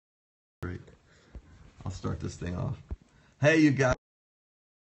I'll start this thing off. Hey, you guys.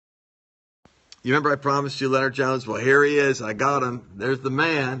 You remember I promised you Leonard Jones? Well, here he is. I got him. There's the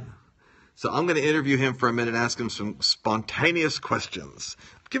man. So I'm going to interview him for a minute and ask him some spontaneous questions.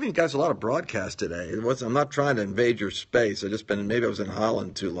 I'm giving you guys a lot of broadcast today. I'm not trying to invade your space. Maybe I was in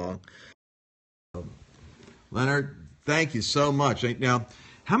Holland too long. Leonard, thank you so much. Now,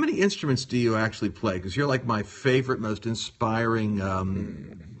 how many instruments do you actually play? Because you're like my favorite, most inspiring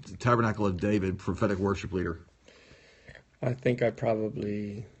Tabernacle of David prophetic worship leader. I think I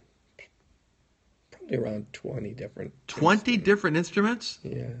probably around 20 different 20 different instruments?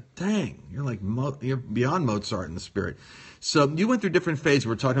 Yeah. Dang, you're beyond Mozart in the spirit. So you went through different phases.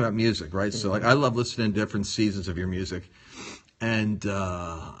 We're talking about music, right? So like I love listening to different seasons of your music. And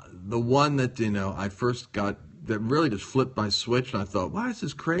the one that I first got that really just flipped my switch, and I thought, why is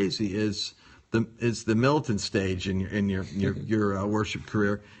this crazy? Is the militant stage in your worship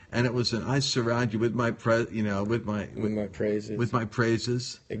career, and it was I surround you with my praises,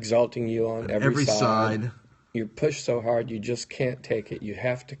 exalting you on every side. You push so hard you just can't take it. You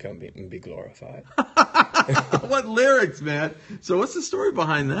have to come and be glorified. What lyrics, man! So what's the story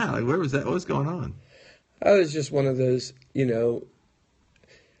behind that? Like, where was that? What was going on? I was just one of those,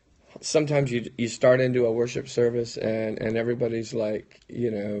 sometimes you start into a worship service and everybody's like,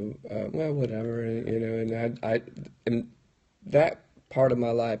 well, whatever, and I in that part of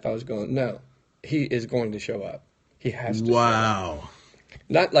my life, I was going, no, he is going to show up. He has to. Wow. Show up.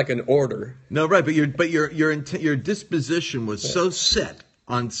 Not like an order. No, right, but your disposition was so set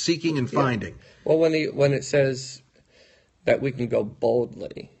on seeking and finding. Well, when it says that we can go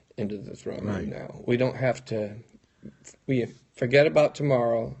boldly into the throne room now, we don't have to. We forget about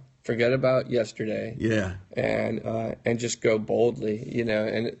tomorrow. Forget about yesterday. Yeah. And just go boldly,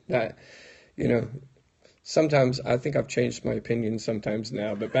 and that, sometimes I think I've changed my opinion sometimes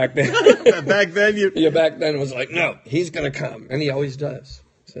now, but back then, back then it was like, no, he's going to come, and he always does.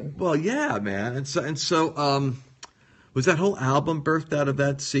 So. Well, yeah, man. And so was that whole album birthed out of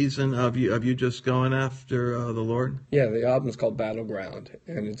that season of you just going after the Lord? Yeah, the album's called Battleground,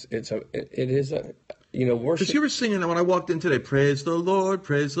 and it is a worship. Because you were singing when I walked in today, praise the Lord,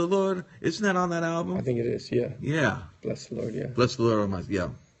 praise the Lord. Isn't that on that album? I think it is, yeah. Yeah. Bless the Lord, yeah. Bless the Lord, yeah.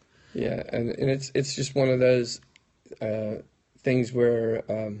 Yeah, and it's just one of those things where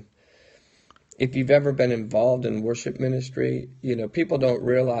if you've ever been involved in worship ministry, people don't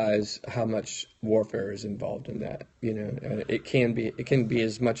realize how much warfare is involved in that. And it can be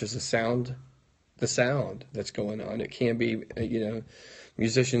as much as the sound that's going on. It can be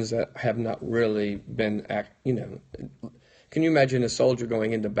musicians that have not really been Can you imagine a soldier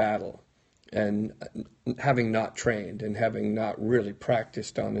going into battle and having not trained and having not really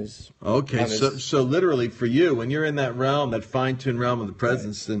practiced on his... Okay, so literally for you, when you're in that realm, that fine-tuned realm of the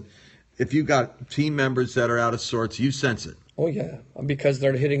presence, then if you got team members that are out of sorts, you sense it. Oh, yeah, because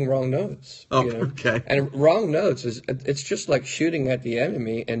they're hitting wrong notes. Oh, okay. And wrong notes, it's just like shooting at the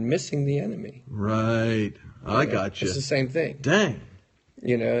enemy and missing the enemy. Right. I got you. It's the same thing. Dang.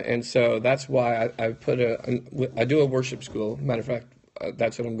 And so that's why I do a worship school. Matter of fact,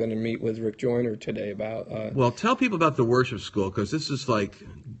 that's what I'm going to meet with Rick Joyner today about. Well, tell people about the worship school, because this is like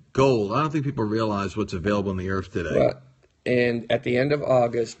gold. I don't think people realize what's available on the earth today. And at the end of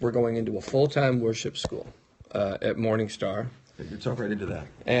August, we're going into a full-time worship school at Morning Star. You're talking right into that.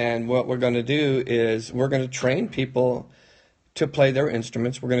 And what we're going to do is we're going to train people to play their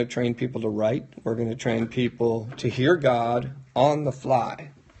instruments. We're going to train people to write. We're going to train people to hear God on the fly.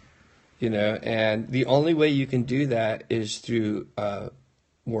 And the only way you can do that is through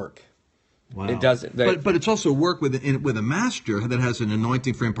work. Wow. It doesn't. But it's also work with a master that has an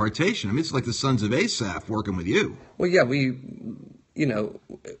anointing for impartation. I mean, it's like the sons of Asaph working with you. Well, yeah,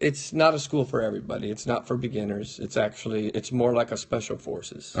 it's not a school for everybody. It's not for beginners. It's more like a special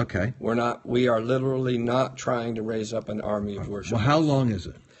forces. Okay. We are literally not trying to raise up an army of worship. Well, how long is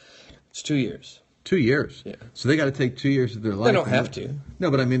it? It's 2 years. 2 years. Yeah. So they got to take 2 years of their life. They don't have to. No,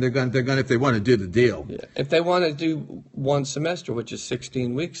 but I mean, they're going if they want to do the deal. Yeah. If they want to do one semester, which is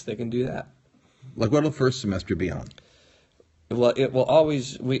 16 weeks, they can do that. Like, what will the first semester be on? Well,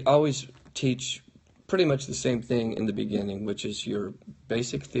 we always teach pretty much the same thing in the beginning, which is your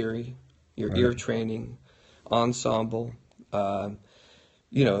basic theory, your ear training, ensemble, what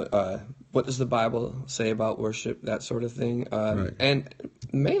does the Bible say about worship, that sort of thing, and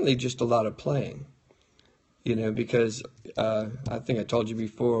mainly just a lot of playing, because I think I told you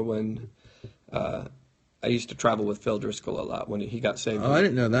before when I used to travel with Phil Driscoll a lot when he got saved. Oh, I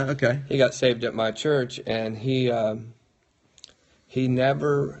didn't know that. Okay. He got saved at my church, and he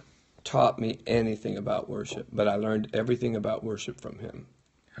never taught me anything about worship, but I learned everything about worship from him.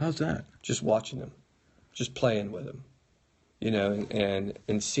 How's that? Just watching him. just playing with him,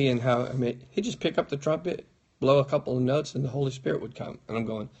 and seeing how, he'd just pick up the trumpet, blow a couple of notes, and the Holy Spirit would come. And I'm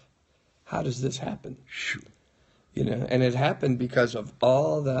going, how does this happen? And it happened because of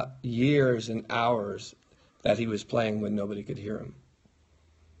all the years and hours that he was playing when nobody could hear him.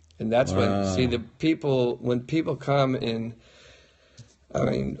 And that's when, when people come in,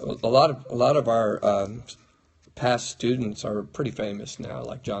 a lot of our past students are pretty famous now,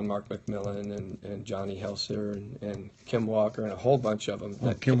 like John Mark McMillan and Johnny Helser and Kim Walker and a whole bunch of them.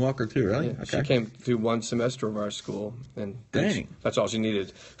 Oh, Kim Walker too, really? Yeah, okay. She came through one semester of our school, and dang, that's all she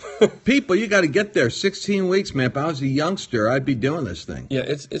needed. People, you got to get there. 16 weeks, man. If I was a youngster, I'd be doing this thing. Yeah,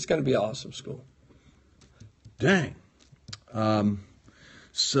 it's going to be an awesome school. Dang.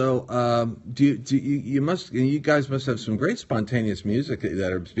 So, you guys must have some great spontaneous music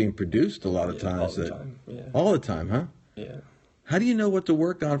that are being produced a lot of times. All the time. Yeah. All the time, huh? Yeah. How do you know what to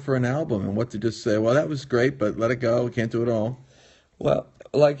work on for an album and what to just say, well, that was great, but let it go, we can't do it all? Well,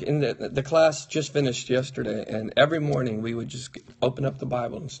 like in the class just finished yesterday, and every morning we would just open up the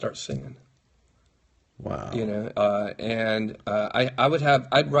Bible and start singing. Wow. I'd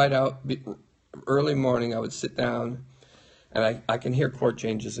write out early morning. I would sit down, and I can hear chord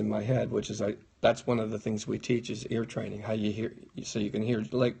changes in my head, which is that's one of the things we teach is ear training. How you hear, so you can hear.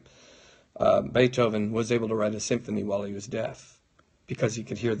 Like Beethoven was able to write a symphony while he was deaf because he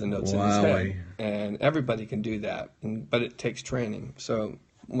could hear the notes in his head, and everybody can do that. But it takes training. So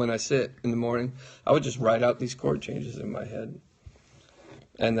when I sit in the morning, I would just write out these chord changes in my head.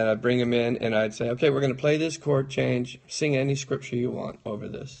 And then I'd bring them in, and I'd say, okay, we're going to play this chord change. Sing any scripture you want over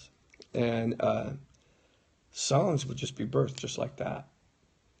this. And songs would just be birthed just like that.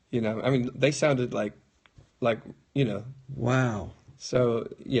 They sounded like. Wow. So,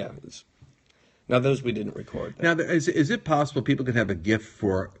 yeah. Now, those we didn't record. Now, is it possible people can have a gift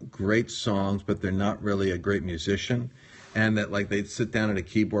for great songs, but they're not really a great musician? And that, like, they'd sit down at a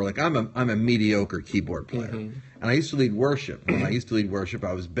keyboard. Like, I'm a mediocre keyboard player. Mm-hmm. And I used to lead worship. When I used to lead worship,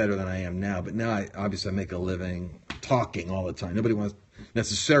 I was better than I am now. But now, I make a living talking all the time. Nobody wants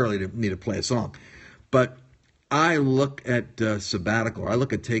necessarily me to play a song. But I look at sabbatical. I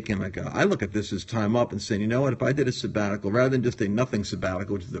look at I look at this as time up and saying, you know what, if I did a sabbatical, rather than just a nothing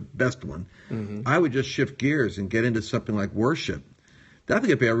sabbatical, which is the best one, mm-hmm. I would just shift gears and get into something like worship. I think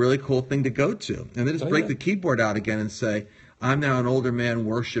it'd be a really cool thing to go to. And then just break the keyboard out again and say, I'm now an older man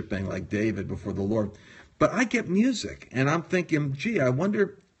worshiping like David before the Lord. But I get music, and I'm thinking, gee, I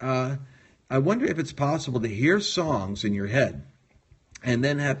wonder if it's possible to hear songs in your head and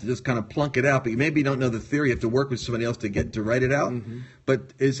then have to just kind of plunk it out. But you maybe don't know the theory. You have to work with somebody else to write it out. Mm-hmm.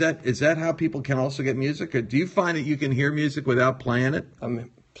 But is that how people can also get music? Or do you find that you can hear music without playing it?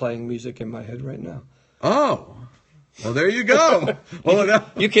 I'm playing music in my head right now. Oh. Well, there you go.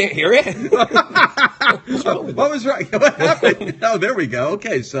 You can't hear it? What was right? What happened? Oh, there we go.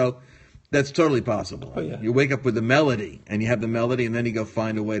 Okay, so that's totally possible. Oh, yeah. You wake up with the melody, and you have the melody, and then you go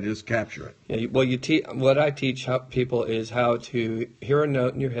find a way to just capture it. Yeah. Well, what I teach people is how to hear a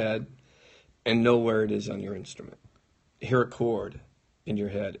note in your head and know where it is on your instrument. Hear a chord in your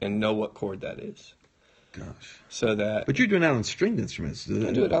head and know what chord that is. Gosh. So that. But you're doing that on stringed instruments.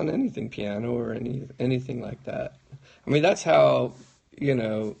 I do it on anything, piano or anything like that. That's how,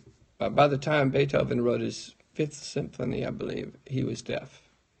 by the time Beethoven wrote his Fifth Symphony, I believe, he was deaf.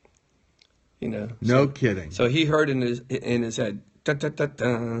 No kidding. So he heard in his head, dun, dun, dun,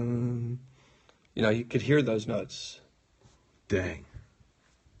 dun. He could hear those notes. Dang.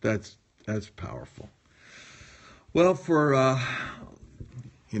 That's powerful. Well,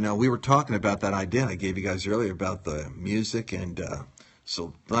 we were talking about that idea I gave you guys earlier about the music, and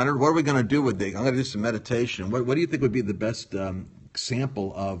so, Leonard, what are we going to do with it? I'm going to do some meditation. What do you think would be the best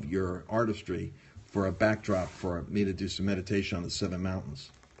sample of your artistry for a backdrop for me to do some meditation on the Seven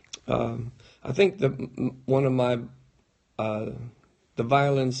Mountains? I think one of my the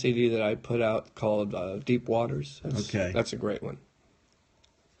violin CD that I put out called Deep Waters. That's a great one.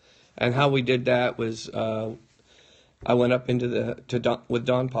 And how we did that was I went up with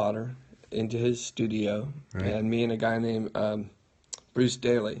Don Potter into his studio, right. And me and a guy named Bruce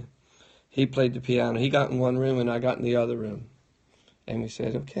Daly. He played the piano. He got in one room and I got in the other room. And we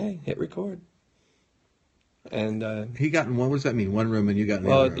said, okay, hit record. And he got in what does that mean? One room and you got in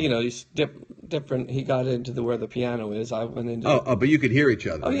the other room? Well, he's different. He got into where the piano is. I went into. Oh, but you could hear each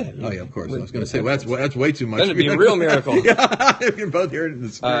other. Oh yeah. Oh yeah, of course. I was going to say, well, that's way too much. Then it'd be a real miracle. Yeah, if you're both hearing it in the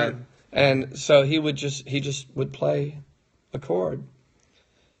spirit. And so he just would play a chord,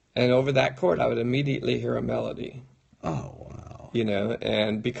 and over that chord I would immediately hear a melody. Oh wow!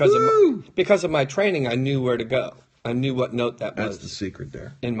 And because of my training, I knew where to go. I knew what note that was. That's the secret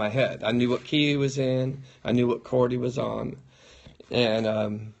there. In my head. I knew what key he was in. I knew what chord he was on.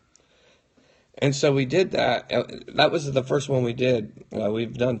 And so we did that. That was the first one we did.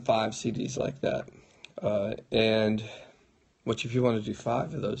 We've done 5 CDs like that. And which, if you want to do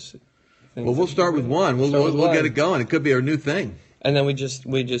 5 of those things. Well, we'll start with one. We'll get it going. It could be our new thing. And then we just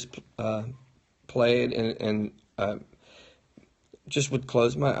played and just would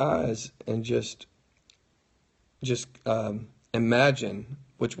close my eyes and just imagine,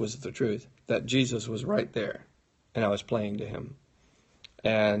 which was the truth, that Jesus was right there, and I was playing to him,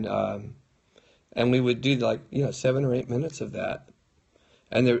 and we would do 7 or 8 minutes of that,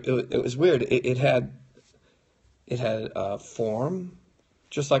 and it was weird. It had form,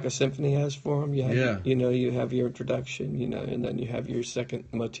 just like a symphony has form. You have, you have your introduction, and then you have your second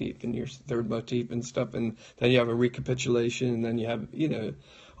motif and your third motif and stuff, and then you have a recapitulation, and then you have,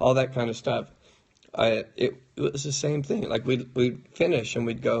 all that kind of stuff. It was the same thing. Like we'd finish and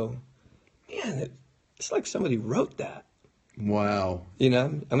we'd go, man, it's like somebody wrote that. Wow. I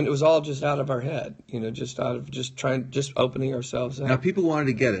mean, it was all just out of our head, just out of just opening ourselves up. Now, people wanted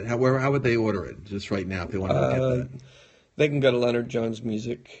to get it. How would they order it just right now if they wanted to get that? They can go to Leonard Jones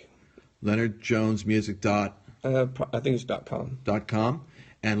Music. LeonardJonesMusic. I think it's .com. .com,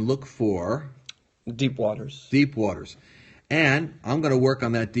 and look for Deep Waters. Deep Waters. And I'm going to work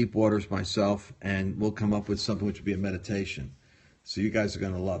on that Deep Waters myself, and we'll come up with something which will be a meditation. So you guys are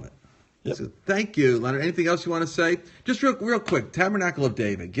going to love it. Yep. So thank you, Leonard. Anything else you want to say? Just real quick, Tabernacle of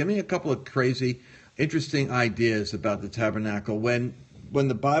David. Give me a couple of crazy, interesting ideas about the tabernacle. When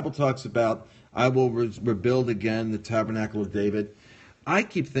the Bible talks about, I will rebuild again the Tabernacle of David, I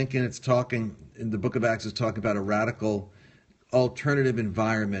keep thinking it's talking, in the book of Acts, it's talking about a radical alternative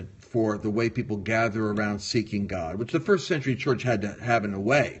environment for the way people gather around seeking God, which the first century church had to have in a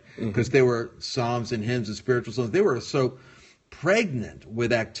way, because they were psalms and hymns and spiritual songs. They were so pregnant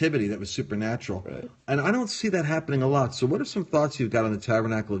with activity that was supernatural. Right. And I don't see that happening a lot. So what are some thoughts you've got on the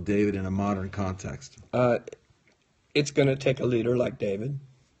Tabernacle of David in a modern context? It's going to take a leader like David,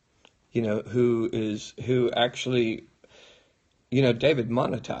 who actually, David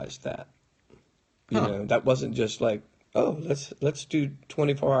monetized that. That wasn't just like, oh, let's do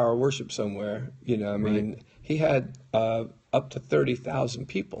 24-hour worship somewhere. Right. He had up to 30,000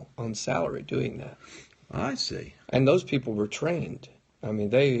 people on salary doing that. I see. And those people were trained. I mean,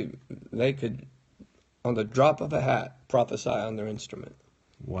 they could, on the drop of a hat, prophesy on their instrument.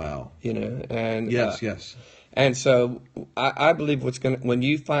 Wow. And yes. And so I believe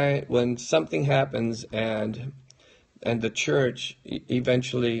when something happens and the church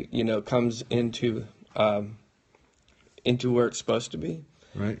eventually, comes into where it's supposed to be,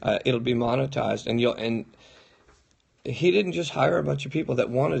 right? It'll be monetized, and he didn't just hire a bunch of people that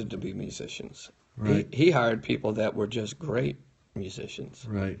wanted to be musicians. Right. He hired people that were just great musicians.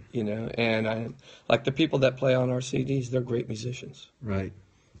 Right. And like the people that play on our CDs, they're great musicians. Right.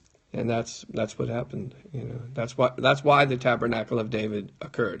 And that's what happened. That's why the Tabernacle of David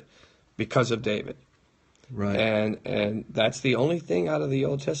occurred, because of David. Right. And that's the only thing out of the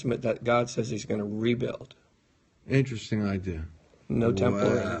Old Testament that God says He's going to rebuild. Interesting idea. No temple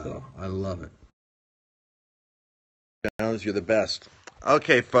or anything. I love it. Jones, you're the best.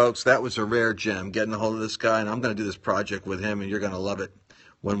 Okay, folks, that was a rare gem, getting a hold of this guy, and I'm going to do this project with him, and you're going to love it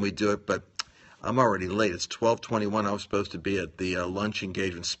when we do it, but I'm already late. It's 12:21. I was supposed to be at the lunch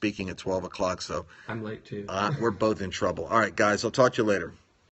engagement speaking at 12 o'clock, so I'm late, too. We're both in trouble. All right, guys, I'll talk to you later.